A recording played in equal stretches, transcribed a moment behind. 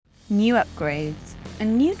new upgrades, a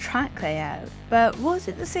new track layout, but was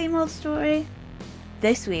it the same old story?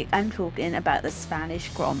 This week I'm talking about the Spanish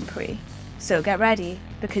Grand Prix. So get ready,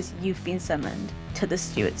 because you've been summoned to the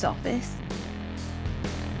steward's office.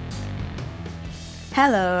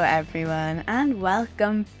 Hello everyone, and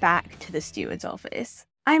welcome back to the steward's office.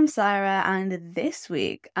 I'm Sarah, and this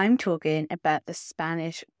week I'm talking about the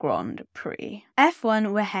Spanish Grand Prix.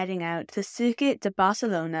 F1 were heading out to Circuit de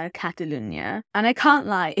Barcelona, Catalunya, and I can't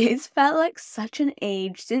lie, it's felt like such an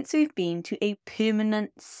age since we've been to a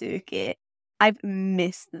permanent circuit. I've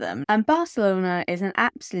missed them. And Barcelona is an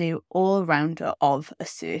absolute all-rounder of a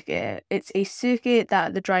circuit. It's a circuit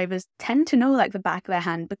that the drivers tend to know like the back of their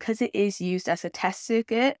hand because it is used as a test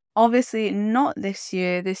circuit. Obviously, not this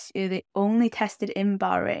year. This year they only tested in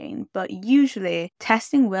Bahrain, but usually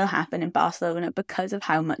testing will happen in Barcelona because of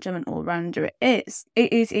how much of an all-rounder it is.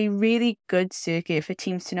 It is a really good circuit for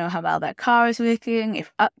teams to know how well their car is working,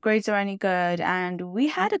 if upgrades are any good, and we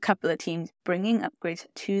had a couple of teams bringing upgrades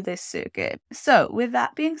to this circuit. So, with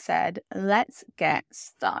that being said, let's get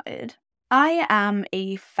started. I am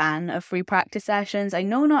a fan of free practice sessions. I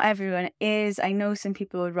know not everyone is. I know some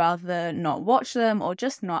people would rather not watch them or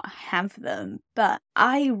just not have them, but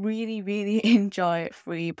I really enjoy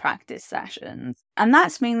free practice sessions. And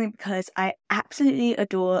that's mainly because I absolutely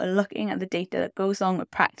adore looking at the data that goes along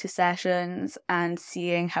with practice sessions and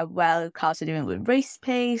seeing how well cars are doing with race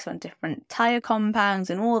pace on different tyre compounds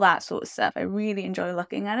and all that sort of stuff. I really enjoy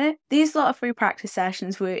looking at it. These lot of free practice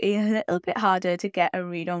sessions were a little bit harder to get a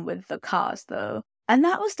read on with the cars though. And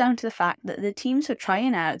that was down to the fact that the teams were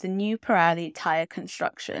trying out the new Pirelli tyre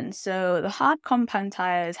construction. So the hard compound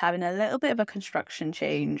tyre is having a little bit of a construction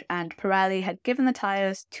change, and Pirelli had given the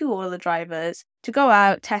tyres to all the drivers to go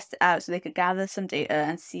out, test it out so they could gather some data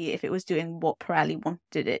and see if it was doing what Pirelli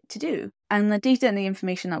wanted it to do. And the data and the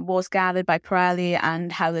information that was gathered by Pirelli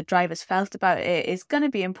and how the drivers felt about it is going to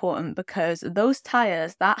be important because those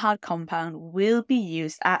tyres, that hard compound, will be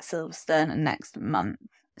used at Silverstone next month.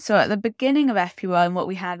 So at the beginning of FP1, what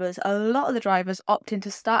we had was a lot of the drivers opting to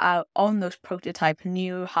start out on those prototype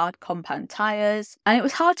new hard compound tyres. And it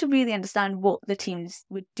was hard to really understand what the teams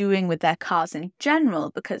were doing with their cars in general,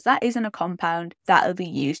 because that isn't a compound that will be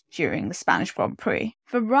used during the Spanish Grand Prix.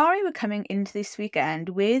 Ferrari were coming into this weekend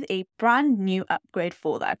with a brand new upgrade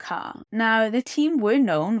for their car. Now, the team were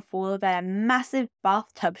known for their massive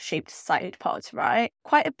bathtub-shaped side pods, right?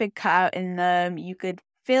 Quite a big cutout in them. You could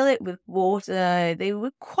fill it with water. They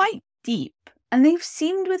were quite deep. And they've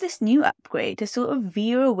seemed with this new upgrade to sort of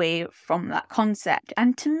veer away from that concept.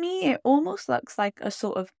 And to me, it almost looks like a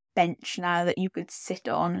sort of bench now that you could sit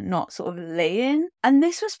on, not sort of lay in. And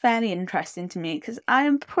this was fairly interesting to me because I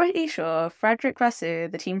am pretty sure Frederic Vasseur,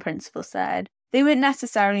 the team principal, said they weren't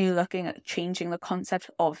necessarily looking at changing the concept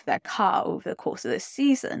of their car over the course of this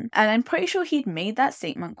season. And I'm pretty sure he'd made that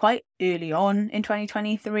statement quite early on in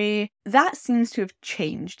 2023. That seems to have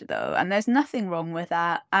changed though, and there's nothing wrong with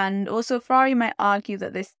that. And also Ferrari might argue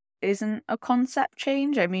that this isn't a concept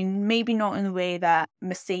change. I mean, maybe not in the way that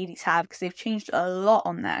Mercedes have, because they've changed a lot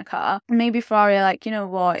on their car. Maybe Ferrari are like, you know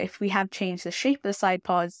what, if we have changed the shape of the side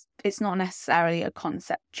pods, it's not necessarily a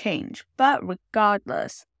concept change. But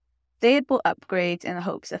regardless, they had bought upgrades in the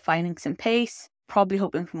hopes of finding some pace, probably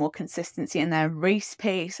hoping for more consistency in their race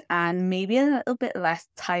pace and maybe a little bit less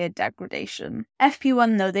tyre degradation.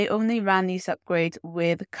 FP1 though, they only ran these upgrades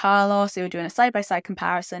with Carlos. They were doing a side-by-side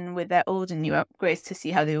comparison with their old and new upgrades to see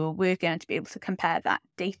how they were working and to be able to compare that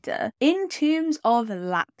data. In terms of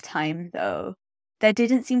lap time though, there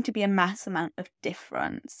didn't seem to be a mass amount of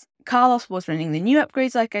difference. Carlos was running the new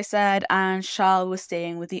upgrades, like I said, and Charles was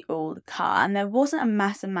staying with the old car, and there wasn't a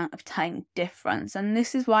mass amount of time difference. And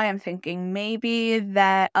this is why I'm thinking maybe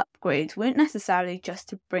their upgrades weren't necessarily just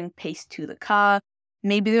to bring pace to the car.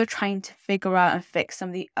 Maybe they were trying to figure out and fix some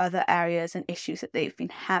of the other areas and issues that they've been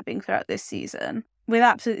having throughout this season. With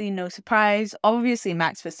absolutely no surprise, obviously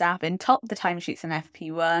Max Verstappen topped the timesheets in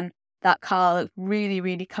FP1. That car looked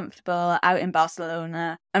really comfortable out in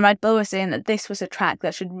Barcelona. And Red Bull was saying that this was a track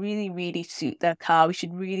that should really suit their car. We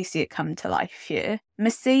should really see it come to life here.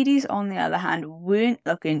 Mercedes, on the other hand, weren't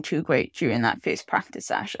looking too great during that first practice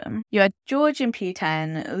session. You had George in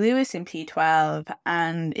P10, Lewis in P12,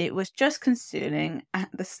 and it was just concerning at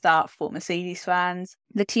the start for Mercedes fans.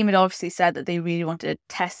 The team had obviously said that they really wanted to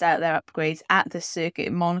test out their upgrades at the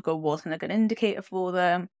circuit. Monaco wasn't a good indicator for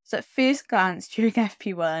them. So at first glance during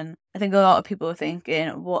FP1, I think a lot of people were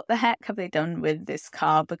thinking, what the heck have they done with this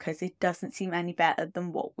car? Because it doesn't seem any better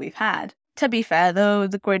than what we've had. To be fair though,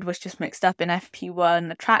 the grid was just mixed up in FP1,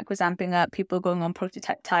 the track was amping up, people going on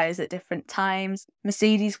prototype tyres at different times.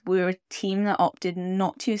 Mercedes were a team that opted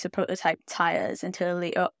not to use the prototype tyres until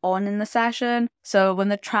later on in the session. So when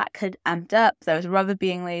the track had amped up, there was rubber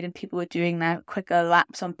being laid and people were doing their quicker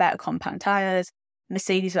laps on better compound tyres.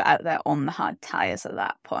 Mercedes were out there on the hard tyres at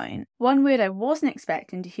that point. One word I wasn't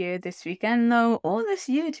expecting to hear this weekend though, or this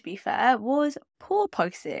year to be fair, was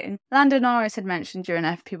porpoising. Lando Norris had mentioned during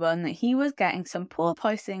FP1 that he was getting some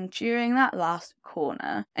porpoising during that last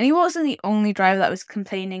corner. And he wasn't the only driver that was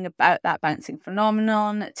complaining about that bouncing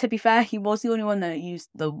phenomenon. To be fair, he was the only one that used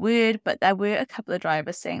the word, but there were a couple of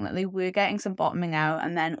drivers saying that they were getting some bottoming out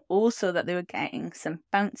and then also that they were getting some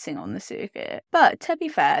bouncing on the circuit. But to be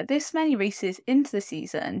fair, this many races into the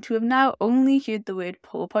season, to have now only heard the word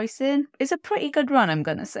porpoising is a pretty good run, I'm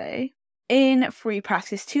gonna say. In free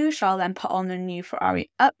practice 2, Charles then put on the new Ferrari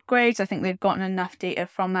upgrades. I think they've gotten enough data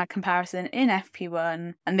from that comparison in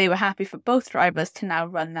FP1, and they were happy for both drivers to now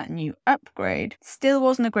run that new upgrade. Still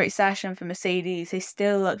wasn't a great session for Mercedes. They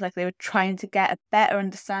still looked like they were trying to get a better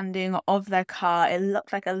understanding of their car. It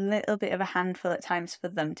looked like a little bit of a handful at times for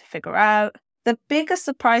them to figure out. The biggest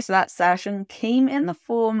surprise of that session came in the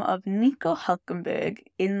form of Nico Hülkenberg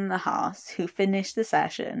in the Haas, who finished the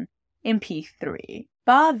session in P3.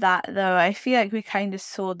 Bar that though, I feel like we kind of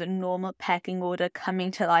saw the normal pecking order coming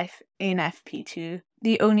to life in FP2.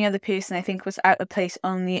 The only other person I think was out of place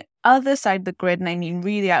on the other side of the grid, and I mean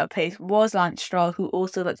really out of place, was Lance Stroll, who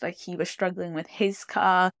also looked like he was struggling with his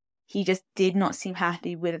car. He just did not seem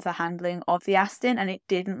happy with the handling of the Aston, and it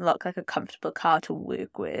didn't look like a comfortable car to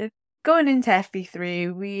work with. Going into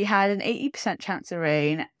FP3, we had an 80% chance of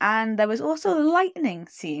rain, and there was also lightning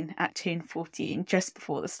seen at turn 14 just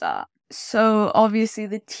before the start. So obviously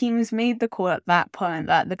the teams made the call at that point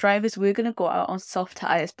that the drivers were going to go out on soft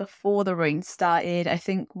tyres before the rain started. I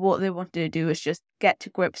think what they wanted to do was just get to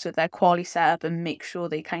grips with their quali setup and make sure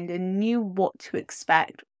they kind of knew what to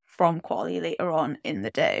expect from quali later on in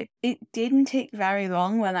the day. It didn't take very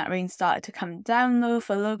long when that rain started to come down though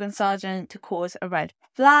for Logan Sargent to cause a red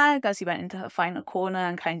flag as he went into the final corner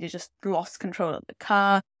and kind of just lost control of the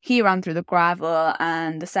car. He ran through the gravel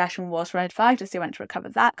and the session was red flagged as they went to recover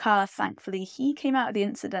that car. Thankfully, he came out of the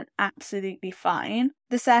incident absolutely fine.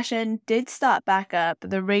 The session did start back up, but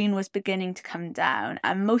the rain was beginning to come down,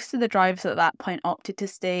 and most of the drivers at that point opted to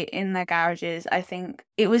stay in their garages. I think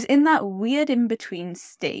it was in that weird in-between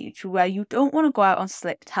stage where you don't want to go out on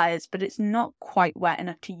slick tyres, but it's not quite wet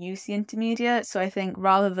enough to use the intermediate. So I think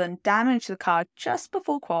rather than damage the car just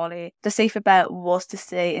before quali, the safer bet was to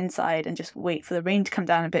stay inside and just wait for the rain to come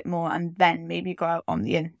down a bit more and then maybe go out on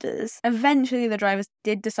the inters. Eventually, the drivers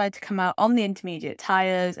did decide to come out on the intermediate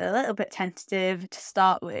tyres, a little bit tentative to start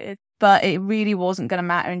with, but it really wasn't going to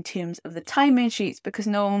matter in terms of the timing sheets because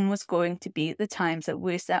no one was going to beat the times that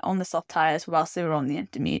were set on the soft tyres whilst they were on the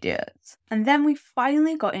intermediates. And then we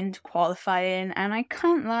finally got into qualifying, and I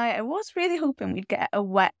can't lie, I was really hoping we'd get a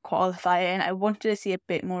wet qualifying. I wanted to see a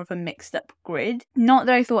bit more of a mixed up grid. Not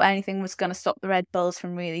that I thought anything was going to stop the Red Bulls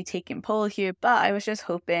from really taking pole here, but I was just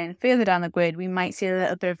hoping further down the grid we might see a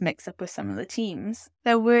little bit of mix up with some of the teams.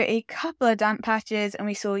 There were a couple of damp patches and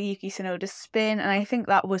we saw Yuki Tsunoda spin, and I think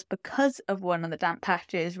that was because of one of the damp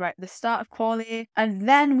patches right at the start of quali. And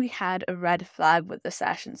then we had a red flag with the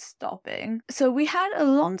session stopping. So we had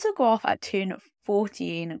Alonso go off at turn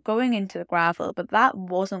 14 going into the gravel, but that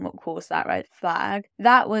wasn't what caused that red flag.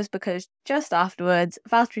 That was because just afterwards,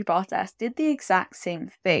 Valtteri Bottas did the exact same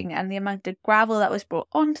thing, and the amount of gravel that was brought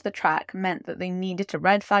onto the track meant that they needed to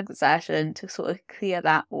red flag the session to sort of clear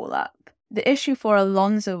that all up. The issue for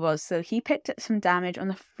Alonso was, so he picked up some damage on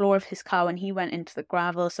the floor of his car when he went into the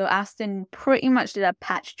gravel, so Aston pretty much did a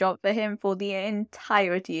patch job for him for the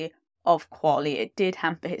entirety of quali. It did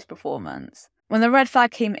hamper his performance. When the red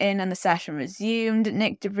flag came in and the session resumed,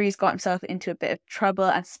 Nick de Vries got himself into a bit of trouble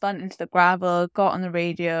and spun into the gravel, got on the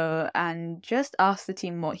radio and just asked the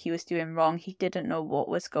team what he was doing wrong. He didn't know what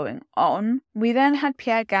was going on. We then had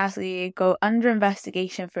Pierre Gasly go under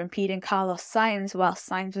investigation for impeding Carlos Sainz while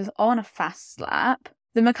Sainz was on a fast lap.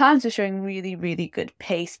 The McLarens were showing really, really good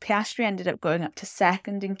pace. Piastri ended up going up to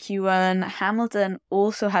second in Q1. Hamilton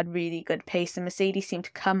also had really good pace, and Mercedes seemed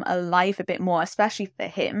to come alive a bit more, especially for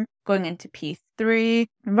him, going into P3.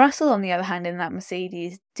 Russell, on the other hand, in that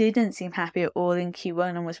Mercedes, didn't seem happy at all in Q1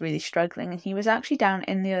 and was really struggling, and he was actually down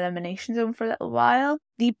in the elimination zone for a little while.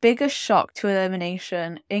 The biggest shock to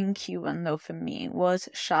elimination in Q1, though, for me, was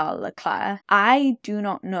Charles Leclerc. I do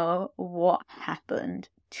not know what happened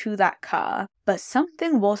to that car, but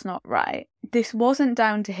something was not right. This wasn't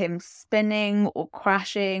down to him spinning or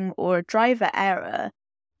crashing or a driver error.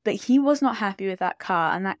 but he was not happy with that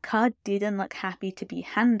car, and that car didn't look happy to be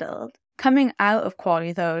handled. Coming out of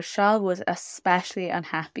quali though, Charles was especially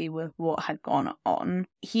unhappy with what had gone on.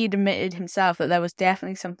 He admitted himself that there was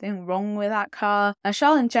definitely something wrong with that car, and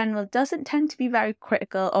Charles in general doesn't tend to be very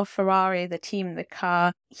critical of Ferrari, the team, the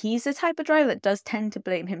car. He's the type of driver that does tend to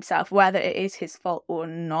blame himself, whether it is his fault or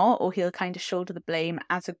not, or he'll kind of shoulder the blame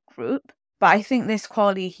as a group. But I think this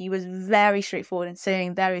quali, he was very straightforward in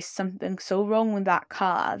saying there is something so wrong with that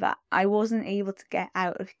car that I wasn't able to get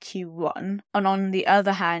out of Q1. And on the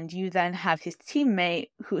other hand, you then have his teammate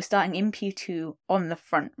who was starting in P2 on the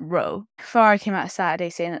front row. Ferrari came out Saturday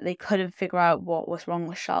saying that they couldn't figure out what was wrong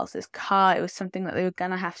with Charles's car. It was something that they were going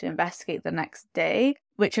to have to investigate the next day,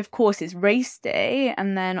 which of course is race day.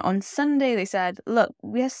 And then on Sunday they said, look,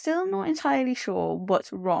 we are still not entirely sure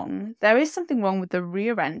what's wrong. There is something wrong with the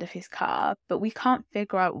rear end of his car, but we can't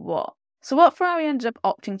figure out what. So what Ferrari ended up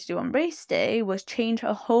opting to do on race day was change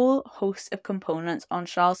a whole host of components on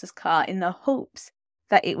Charles's car in the hopes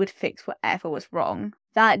that it would fix whatever was wrong.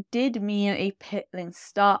 That did mean a pit lane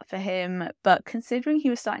start for him, but considering he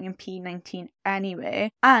was starting in P19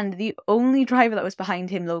 anyway, and the only driver that was behind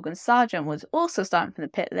him, Logan Sargent, was also starting from the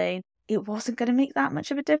pit lane, it wasn't going to make that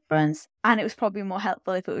much of a difference, and it was probably more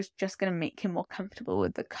helpful if it was just going to make him more comfortable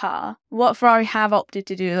with the car. What Ferrari have opted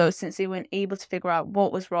to do though, since they weren't able to figure out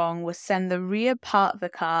what was wrong, was send the rear part of the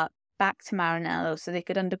car back to Maranello so they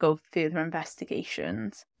could undergo further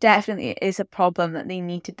investigations. Definitely it is a problem that they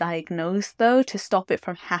need to diagnose though to stop it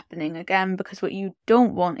from happening again, because what you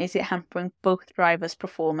don't want is it hampering both drivers'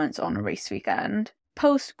 performance on a race weekend.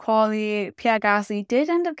 Post-quali, Pierre Gasly did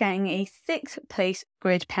end up getting a 6th place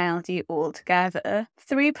grid penalty altogether.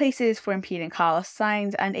 3 places for impeding Carlos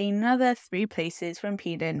Sainz and another 3 places for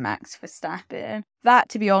impeding Max Verstappen. That,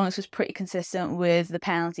 to be honest, was pretty consistent with the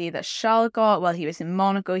penalty that Charles got while he was in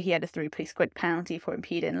Monaco. He had a 3-place grid penalty for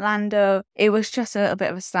impeding Lando. It was just a little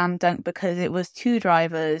bit of a slam dunk because it was 2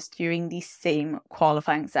 drivers during the same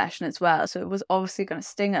qualifying session as well. So it was obviously going to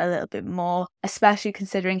sting a little bit more, especially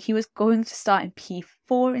considering he was going to start in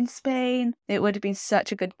P4 in Spain. It would have been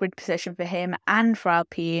such a good grid position for him and for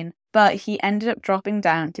Alpine, but he ended up dropping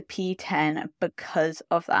down to P10 because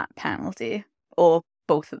of that penalty, or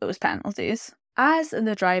both of those penalties. As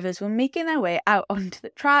the drivers were making their way out onto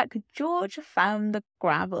the track, George found the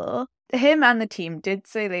gravel. Him and the team did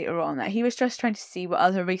say later on that he was just trying to see what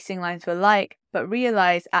other racing lines were like, but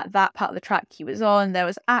realised at that part of the track he was on there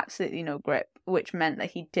was absolutely no grip, which meant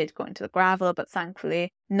that he did go into the gravel, but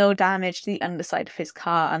thankfully no damage to the underside of his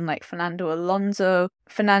car, unlike Fernando Alonso.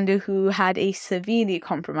 Fernando, who had a severely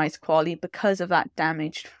compromised quali because of that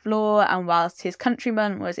damaged floor, and whilst his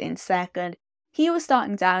countryman was in second, he was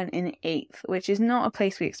starting down in 8th, which is not a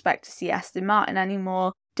place we expect to see Aston Martin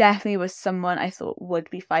anymore. Definitely was someone I thought would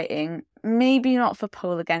be fighting, maybe not for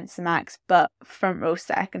pole against Max, but front row,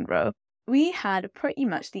 second row. We had pretty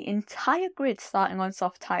much the entire grid starting on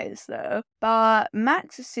soft tyres though, but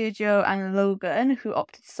Max, Sergio and Logan, who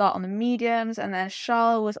opted to start on the mediums, and then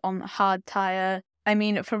Charles was on the hard tyre. I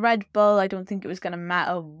mean, for Red Bull, I don't think it was going to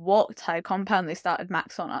matter what tyre compound they started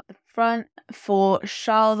Max on at the front. For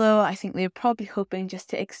Charles, though, I think they were probably hoping just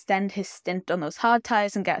to extend his stint on those hard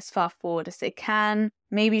tyres and get as far forward as they can.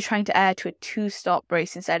 Maybe trying to air to a 2-stop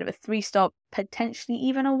race instead of a 3-stop, potentially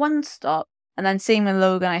even a 1-stop. And then same with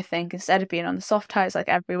Logan, I think, instead of being on the soft tyres like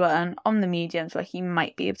everyone, on the mediums where he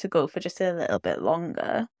might be able to go for just a little bit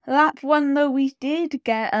longer. Lap 1 though, we did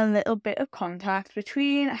get a little bit of contact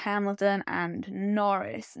between Hamilton and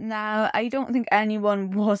Norris. Now, I don't think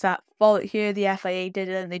anyone was at fault here. The FIA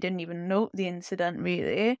didn't. They didn't even note the incident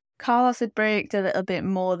really. Carlos had braked a little bit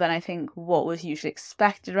more than I think what was usually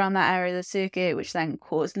expected around that area of the circuit, which then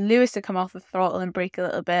caused Lewis to come off the throttle and brake a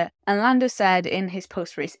little bit. And Lando said in his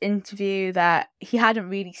post-race interview that he hadn't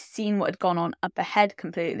really seen what had gone on up ahead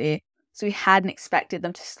completely, so he hadn't expected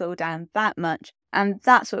them to slow down that much. And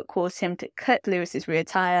that's what caused him to cut Lewis's rear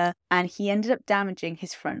tyre, and he ended up damaging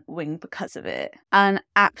his front wing because of it. An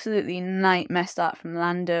absolutely nightmare start from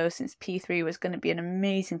Lando, since P3 was going to be an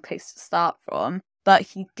amazing place to start from. But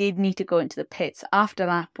he did need to go into the pits after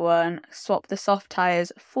lap 1, swap the soft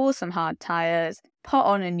tyres for some hard tyres, put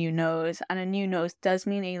on a new nose, and a new nose does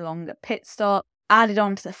mean a longer pit stop. Added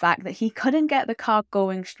on to the fact that he couldn't get the car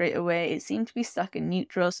going straight away, it seemed to be stuck in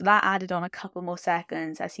neutral, so that added on a couple more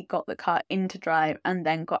seconds as he got the car into drive and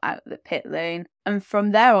then got out of the pit lane. And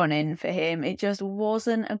from there on in for him, it just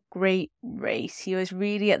wasn't a great race. He was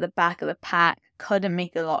really at the back of the pack, couldn't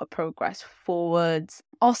make a lot of progress forwards.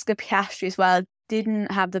 Oscar Piastri as well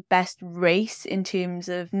didn't have the best race in terms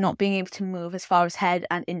of not being able to move as far ahead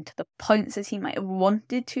and into the points as he might have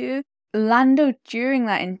wanted to. Lando, during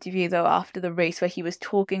that interview, though, after the race where he was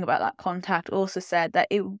talking about that contact, also said that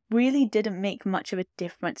it really didn't make much of a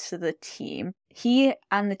difference to the team. He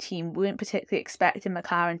and the team weren't particularly expecting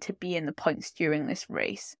McLaren to be in the points during this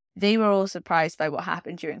race. They were all surprised by what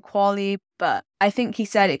happened during quali, but I think he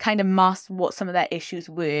said it kind of masked what some of their issues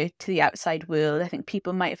were to the outside world. I think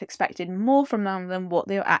people might have expected more from them than what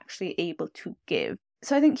they were actually able to give.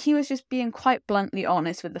 So I think he was just being quite bluntly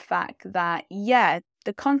honest with the fact that, yeah,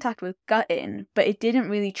 the contact was gutting, but it didn't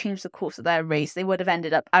really change the course of their race. They would have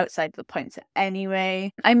ended up outside the points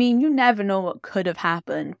anyway. I mean, you never know what could have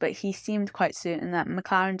happened, but he seemed quite certain that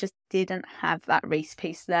McLaren just didn't have that race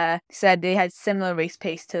pace there. He said they had similar race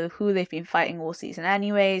pace to who they've been fighting all season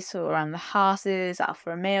anyway, so around the Haas's, Alfa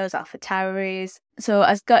Romeo's, Alfa Tauri's. So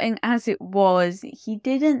as gutting as it was, he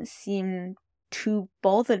didn't seem too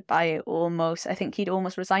bothered by it almost. I think he'd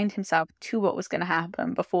almost resigned himself to what was going to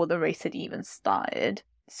happen before the race had even started.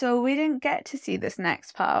 So we didn't get to see this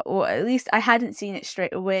next part, or at least I hadn't seen it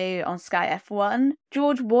straight away on Sky F1.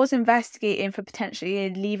 George was investigating for potentially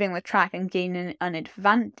leaving the track and gaining an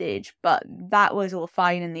advantage, but that was all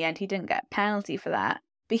fine in the end. He didn't get a penalty for that.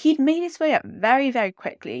 But he'd made his way up very, very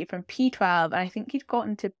quickly from P12, and I think he'd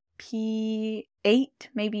gotten to P8,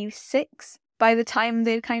 maybe 6. By the time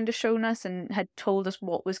they'd kind of shown us and had told us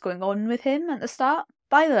what was going on with him at the start.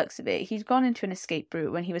 By the looks of it, he'd gone into an escape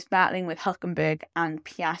route when he was battling with Hülkenberg and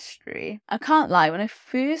Piastri. I can't lie, when I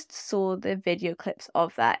first saw the video clips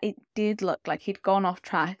of that, it did look like he'd gone off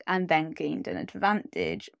track and then gained an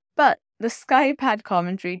advantage. But the Skypad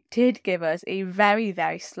commentary did give us a very,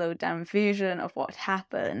 very slowed down version of what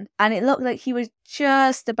happened, and it looked like he was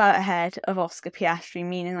just about ahead of Oscar Piastri,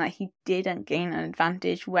 meaning that he didn't gain an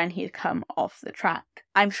advantage when he had come off the track.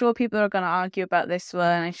 I'm sure people are going to argue about this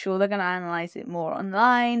one, I'm sure they're going to analyse it more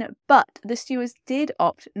online, but the stewards did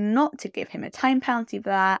opt not to give him a time penalty for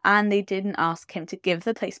that, and they didn't ask him to give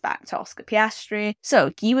the place back to Oscar Piastri,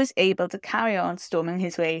 so he was able to carry on storming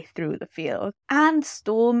his way through the field. And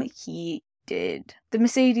storm he did. The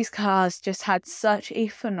Mercedes cars just had such a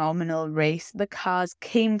phenomenal race. The cars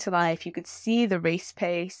came to life. You could see the race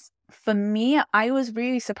pace. For me, I was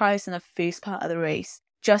really surprised in the first part of the race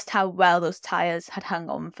just how well those tyres had hung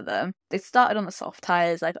on for them. They started on the soft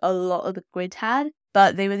tyres like a lot of the grid had,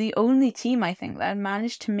 but they were the only team, I think, that had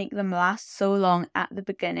managed to make them last so long at the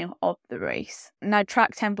beginning of the race. Now,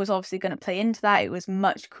 track temp was obviously going to play into that. It was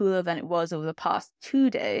much cooler than it was over the past 2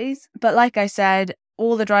 days. But like I said,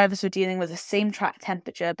 all the drivers were dealing with the same track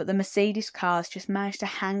temperature, but the Mercedes cars just managed to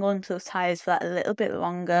hang on to those tyres for that a little bit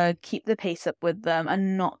longer, keep the pace up with them,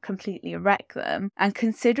 and not completely wreck them. And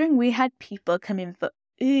considering we had people come in for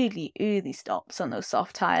early stops on those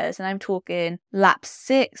soft tyres, and I'm talking lap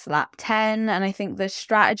 6, lap 10, and I think the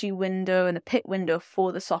strategy window and the pit window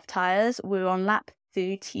for the soft tyres were on lap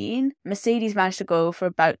 13. Mercedes managed to go for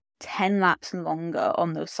about 10 laps longer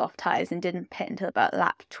on those soft tyres and didn't pit until about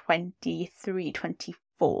lap 23,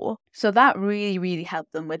 24. So that really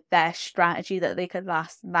helped them with their strategy that they could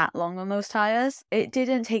last that long on those tyres. It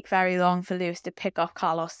didn't take very long for Lewis to pick off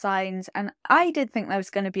Carlos Sainz, and I did think there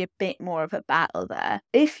was going to be a bit more of a battle there.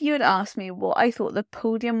 If you had asked me what I thought the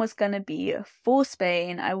podium was going to be for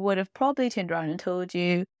Spain, I would have probably turned around and told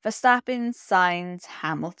you Verstappen, Sainz,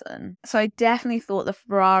 Hamilton. So I definitely thought the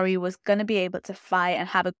Ferrari was going to be able to fight and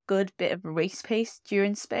have a good bit of race pace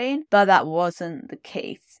during Spain, but that wasn't the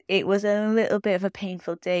case. It was a little bit of a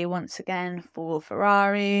painful day once again for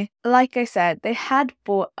Ferrari. Like I said, they had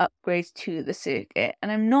bought upgrades to the circuit,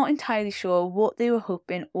 and I'm not entirely sure what they were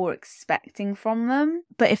hoping or expecting from them,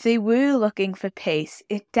 but if they were looking for pace,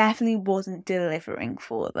 it definitely wasn't delivering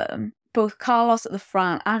for them. Both Carlos at the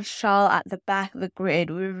front and Charles at the back of the grid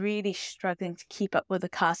were really struggling to keep up with the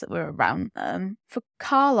cars that were around them. For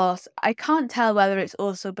Carlos, I can't tell whether it's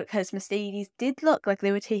also because Mercedes did look like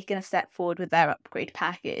they were taking a step forward with their upgrade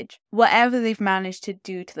package. Whatever they've managed to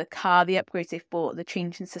do to the car, the upgrades they've bought, the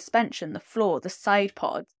change in suspension, the floor, the side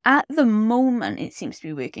pods, at the moment it seems to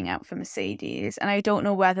be working out for Mercedes, and I don't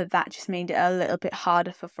know whether that just made it a little bit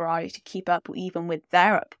harder for Ferrari to keep up even with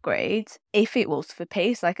their upgrades. If it was for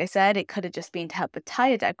pace, like I said, it could have just been to help with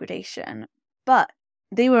tyre degradation. But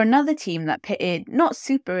they were another team that pitted not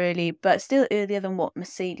super early, but still earlier than what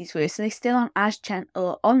Mercedes were, so they still aren't as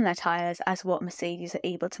gentle on their tyres as what Mercedes are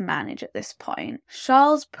able to manage at this point.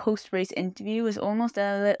 Charles' post-race interview was almost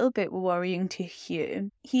a little bit worrying to hear.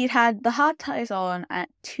 He'd had the hard tyres on at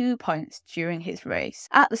 2 points during his race,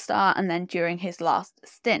 at the start and then during his last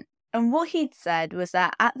stint. And what he'd said was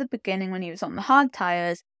that at the beginning when he was on the hard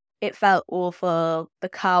tyres, It felt awful. The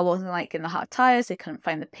car wasn't liking the hard tyres. They couldn't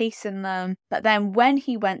find the pace in them. But then when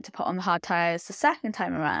he went to put on the hard tyres the second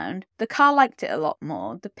time around, the car liked it a lot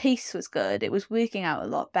more. The pace was good. It was working out a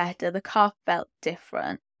lot better. The car felt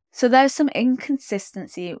different. So there's some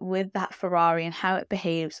inconsistency with that Ferrari and how it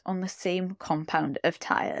behaves on the same compound of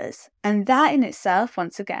tyres. And that in itself,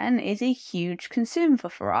 once again, is a huge concern for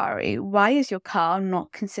Ferrari. Why is your car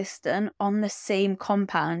not consistent on the same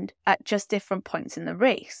compound at just different points in the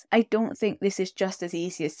race? I don't think this is just as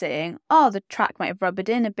easy as saying, oh, the track might have rubbed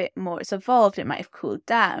in a bit more, it's evolved, it might have cooled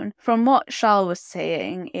down. From what Charles was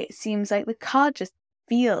saying, it seems like the car just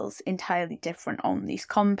feels entirely different on these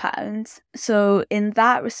compounds. So in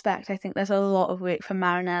that respect, I think there's a lot of work for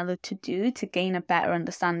Maranello to do to gain a better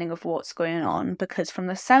understanding of what's going on, because from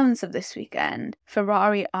the sounds of this weekend,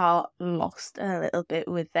 Ferrari are lost a little bit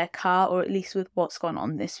with their car, or at least with what's gone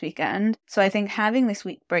on this weekend. So I think having this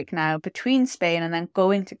week break now between Spain and then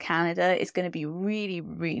going to Canada is going to be really,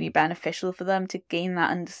 really beneficial for them to gain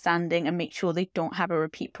that understanding and make sure they don't have a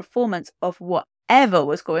repeat performance of whatever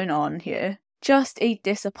was going on here. Just a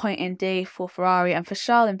disappointing day for Ferrari and for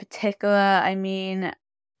Charles in particular. I mean,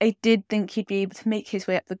 I did think he'd be able to make his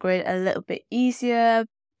way up the grid a little bit easier.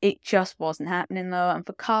 It just wasn't happening though. And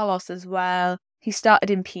for Carlos as well, he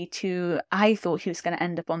started in P2. I thought he was going to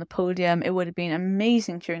end up on the podium. It would have been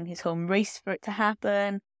amazing during his home race for it to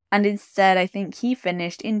happen. And instead, I think he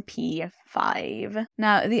finished in P5.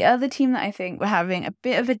 Now, the other team that I think were having a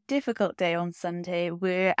bit of a difficult day on Sunday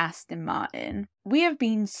were Aston Martin. We have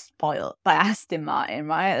been spoiled by Aston Martin,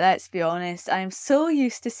 right? Let's be honest. I'm so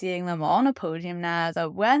used to seeing them on a podium now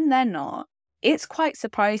that when they're not, it's quite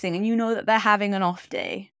surprising, and you know that they're having an off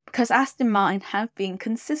day. Because Aston Martin have been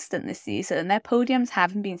consistent this season. Their podiums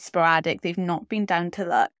haven't been sporadic. They've not been down to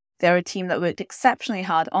luck. They're a team that worked exceptionally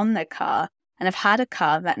hard on their car and have had a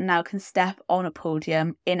car that now can step on a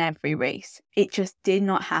podium in every race. It just did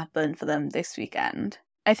not happen for them this weekend.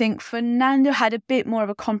 I think Fernando had a bit more of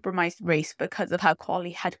a compromised race because of how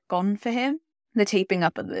quali had gone for him. The taping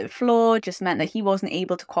up of the floor just meant that he wasn't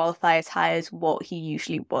able to qualify as high as what he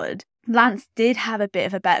usually would. Lance did have a bit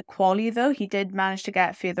of a better quali though. He did manage to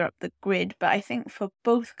get further up the grid, but I think for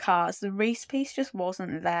both cars, the race pace just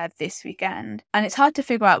wasn't there this weekend. And it's hard to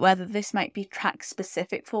figure out whether this might be track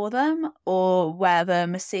specific for them or whether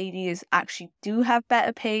Mercedes actually do have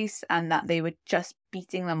better pace and that they were just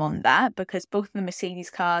beating them on that, because both of the Mercedes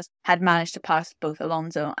cars had managed to pass both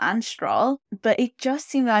Alonso and Stroll. But it just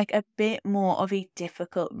seemed like a bit more of a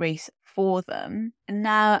difficult race for them.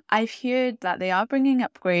 Now, I've heard that they are bringing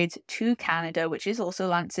upgrades to Canada, which is also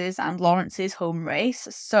Lance's and Lawrence's home race.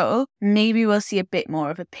 So maybe we'll see a bit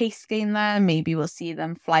more of a pace gain there. Maybe we'll see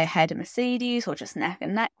them fly ahead of Mercedes or just neck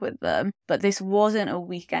and neck with them. But this wasn't a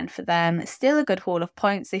weekend for them. Still a good haul of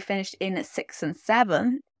points. They finished in at 6th and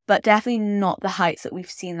 7th. But definitely not the heights that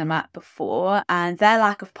we've seen them at before. And their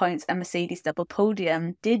lack of points and Mercedes double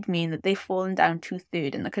podium did mean that they've fallen down to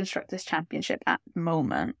 3rd in the Constructors' Championship at the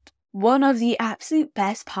moment. One of the absolute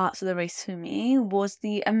best parts of the race for me was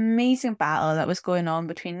the amazing battle that was going on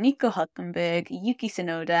between Nico Hülkenberg, Yuki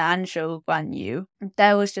Tsunoda and Zhou Guanyu.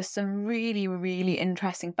 There was just some really, really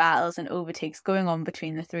interesting battles and overtakes going on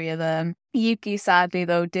between the three of them. Yuki, sadly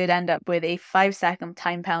though, did end up with a 5-second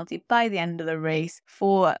time penalty by the end of the race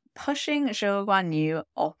for pushing Zhou Guanyu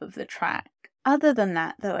off of the track. Other than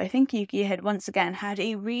that though, I think Yuki had once again had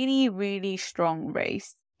a really, really strong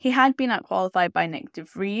race. He had been out-qualified by Nick de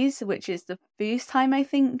Vries, which is the first time, I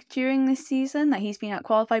think, during this season that he's been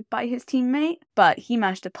out-qualified by his teammate. But he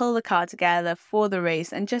managed to pull the car together for the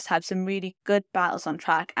race and just have some really good battles on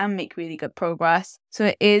track and make really good progress. So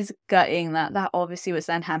it is gutting that obviously was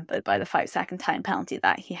then hampered by the 5-second time penalty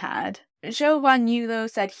that he had. Zhou Guanyu, though,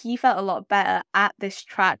 said he felt a lot better at this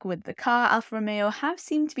track with the car. Alfa Romeo have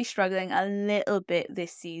seemed to be struggling a little bit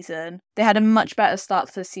this season. They had a much better start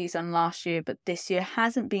to the season last year, but this year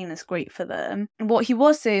hasn't been as great for them. What he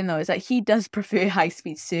was saying, though, is that he does prefer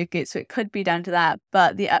high-speed circuits, so it could be down to that,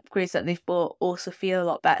 but the upgrades that they've bought also feel a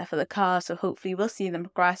lot better for the car, so hopefully we'll see them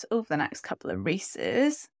progress over the next couple of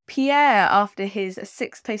races. Pierre, after his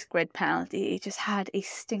 6th place grid penalty, just had a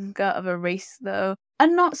stinker of a race though.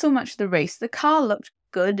 And not so much the race. The car looked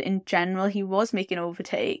good in general. He was making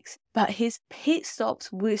overtakes. But his pit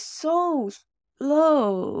stops were so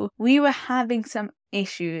slow. We were having some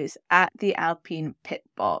issues at the Alpine pit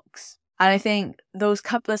box. And I think those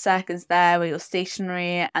couple of seconds there where you're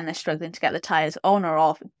stationary and they're struggling to get the tyres on or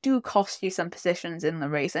off do cost you some positions in the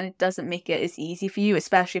race. And it doesn't make it as easy for you,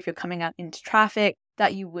 especially if you're coming out into traffic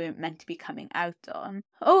that you weren't meant to be coming out on.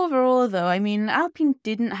 Overall though, I mean, Alpine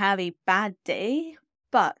didn't have a bad day,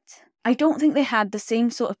 but I don't think they had the same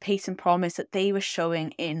sort of pace and promise that they were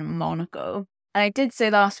showing in Monaco. And I did say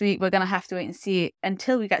last week we're going to have to wait and see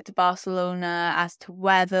until we get to Barcelona as to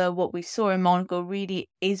whether what we saw in Monaco really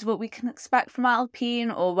is what we can expect from Alpine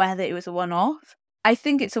or whether it was a one-off. I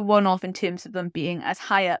think it's a one-off in terms of them being as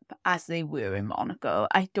high up as they were in Monaco.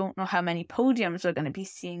 I don't know how many podiums we're going to be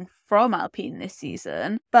seeing from Alpine this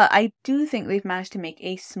season, but I do think they've managed to make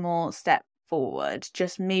a small step forward,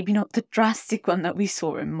 just maybe not the drastic one that we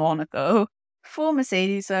saw in Monaco. For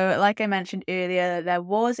Mercedes, though, like I mentioned earlier, there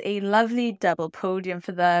was a lovely double podium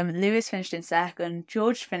for them. Lewis finished in second,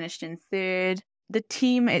 George finished in third. The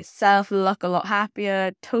team itself look a lot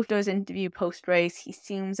happier. Toto's interview post-race, he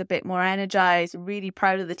seems a bit more energized, really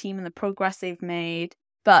proud of the team and the progress they've made.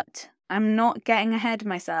 But I'm not getting ahead of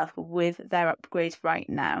myself with their upgrades right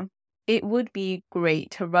now. It would be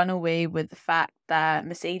great to run away with the fact that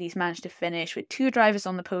Mercedes managed to finish with 2 drivers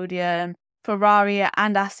on the podium. Ferrari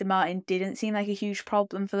and Aston Martin didn't seem like a huge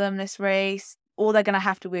problem for them this race. All they're going to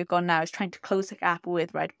have to work on now is trying to close the gap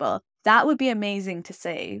with Red Bull. That would be amazing to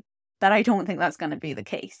say, but I don't think that's going to be the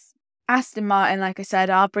case. Aston Martin, like I said,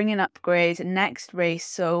 are bringing upgrades next race,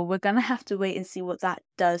 so we're going to have to wait and see what that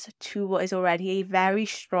does to what is already a very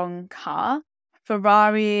strong car.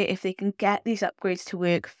 Ferrari, if they can get these upgrades to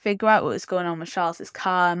work, figure out what is going on with Charles'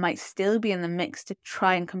 car, might still be in the mix to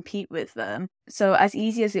try and compete with them. So as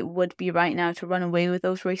easy as it would be right now to run away with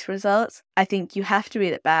those race results, I think you have to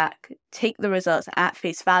reel it back, take the results at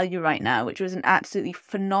face value right now, which was an absolutely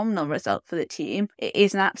phenomenal result for the team. It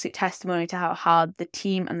is an absolute testimony to how hard the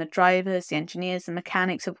team and the drivers, the engineers, the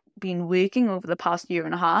mechanics have been working over the past year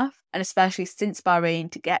and a half, and especially since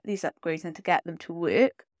Bahrain, to get these upgrades and to get them to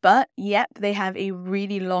work. But, yep, they have a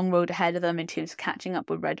really long road ahead of them in terms of catching up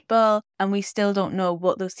with Red Bull, and we still don't know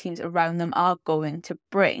what those teams around them are going to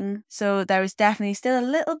bring. So there is definitely still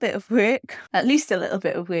a little bit of work, at least a little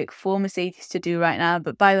bit of work for Mercedes to do right now,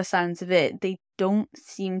 but by the sounds of it, they don't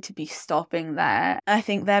seem to be stopping there. I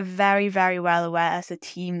think they're very, very well aware as a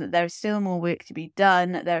team that there is still more work to be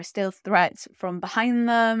done, there are still threats from behind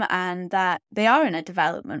them, and that they are in a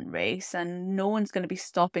development race and no one's going to be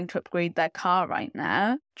stopping to upgrade their car right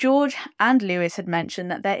now. George and Lewis had mentioned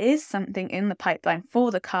that there is something in the pipeline for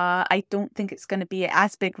the car. I don't think it's going to be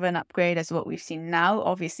as big of an upgrade as what we've seen now.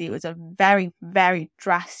 Obviously, it was a very, very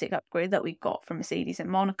drastic upgrade that we got from Mercedes in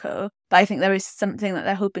Monaco. But I think there is something that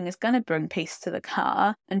they're hoping is going to bring pace to the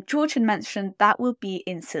car. And George had mentioned that will be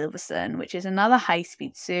in Silverstone, which is another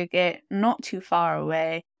high-speed circuit, not too far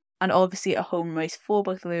away. And obviously a home race for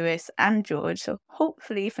both Lewis and George. So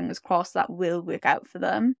hopefully, fingers crossed, that will work out for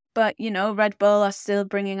them. But, you know, Red Bull are still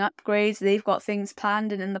bringing upgrades. They've got things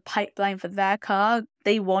planned and in the pipeline for their car.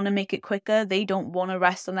 They want to make it quicker. They don't want to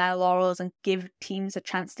rest on their laurels and give teams a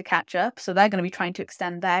chance to catch up. So they're going to be trying to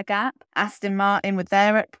extend their gap. Aston Martin with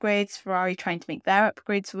their upgrades. Ferrari trying to make their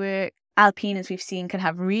upgrades work. Alpine, as we've seen, can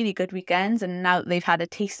have really good weekends, and now that they've had a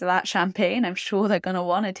taste of that champagne, I'm sure they're going to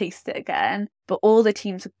want to taste it again. But all the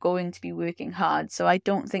teams are going to be working hard, so I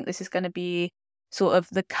don't think this is going to be sort of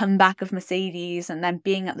the comeback of Mercedes and then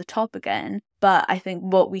being at the top again. But I think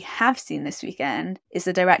what we have seen this weekend is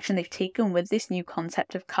the direction they've taken with this new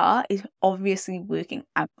concept of car is obviously working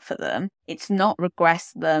out for them. It's not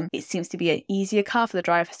regressed them. It seems to be an easier car for the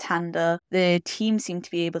drivers to handle. The team seem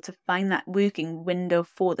to be able to find that working window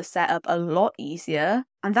for the setup a lot easier.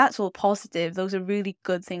 And that's all positive. Those are really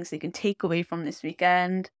good things they can take away from this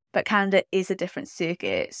weekend. But Canada is a different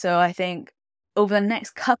circuit. So I think over the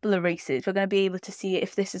next couple of races, we're going to be able to see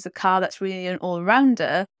if this is a car that's really an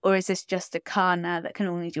all-rounder, or is this just a car now that can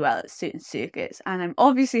only do well at certain circuits. And I'm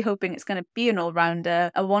obviously hoping it's going to be an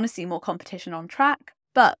all-rounder. I want to see more competition on track,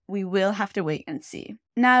 but we will have to wait and see.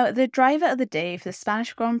 Now, the driver of the day for the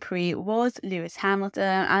Spanish Grand Prix was Lewis Hamilton,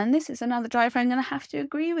 and this is another driver I'm going to have to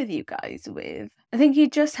agree with you guys with. I think he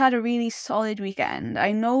just had a really solid weekend.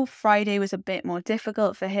 I know Friday was a bit more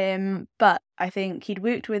difficult for him, but I think he'd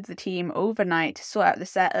worked with the team overnight to sort out the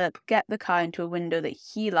setup, get the car into a window that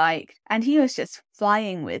he liked, and he was just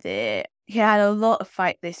flying with it. He had a lot of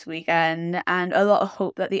fight this weekend and a lot of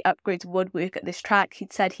hope that the upgrades would work at this track.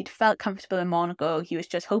 He'd said he'd felt comfortable in Monaco. He was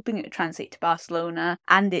just hoping it would translate to Barcelona,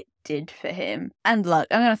 and it did for him. And look,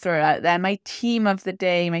 I'm going to throw it out there. My team of the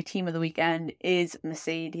day, my team of the weekend is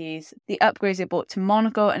Mercedes. The upgrades they brought to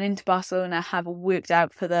Monaco and into Barcelona have worked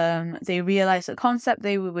out for them. They realised the concept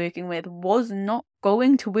they were working with was not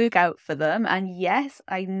going to work out for them. And yes,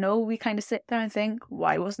 I know we kind of sit there and think,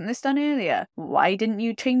 why wasn't this done earlier? Why didn't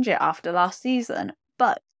you change it after last season?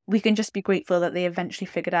 But we can just be grateful that they eventually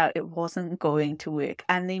figured out it wasn't going to work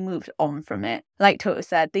and they moved on from it. Like Toto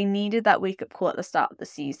said, they needed that wake-up call at the start of the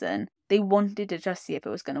season. They wanted to just see if it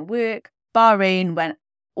was going to work. Bahrain went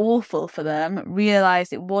awful for them,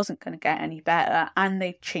 realised it wasn't going to get any better, and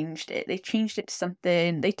they changed it. They changed it to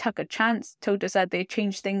something. They took a chance. Toto said they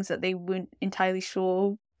changed things that they weren't entirely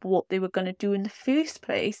sure what they were going to do in the first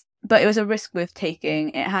place. But it was a risk worth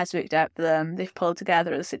taking. It has worked out for them. They've pulled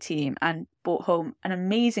together as a team and brought home an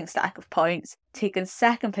amazing stack of points, taken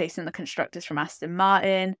second place in the constructors from Aston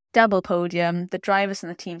Martin, double podium. The drivers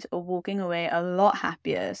and the teams are walking away a lot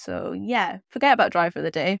happier. So yeah, forget about driver of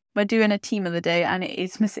the day. We're doing a team of the day, and it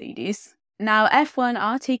is Mercedes. Now, F1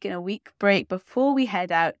 are taking a week break before we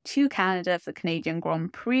head out to Canada for the Canadian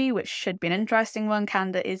Grand Prix, which should be an interesting one.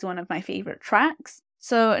 Canada is one of my favourite tracks.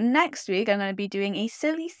 So next week, I'm going to be doing a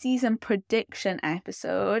silly season prediction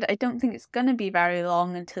episode. I don't think it's going to be very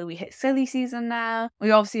long until we hit silly season now. We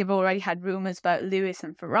obviously have already had rumours about Lewis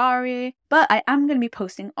and Ferrari, but I am going to be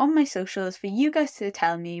posting on my socials for you guys to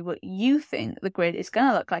tell me what you think the grid is going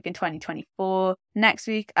to look like in 2024. Next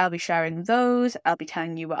week, I'll be sharing those. I'll be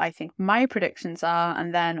telling you what I think my predictions are,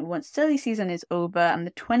 and then once silly season is over and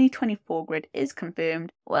the 2024 grid is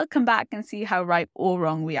confirmed, we'll come back and see how right or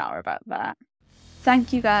wrong we are about that.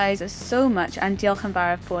 Thank you guys so much, and diolch yn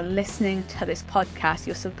fawr for listening to this podcast.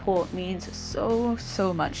 Your support means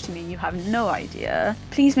so much to me. You have no idea.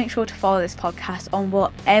 Please make sure to follow this podcast on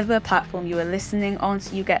whatever platform you are listening on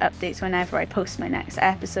so you get updates whenever I post my next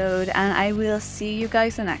episode. And I will see you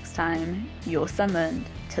guys the next time you're summoned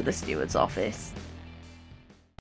to the steward's office.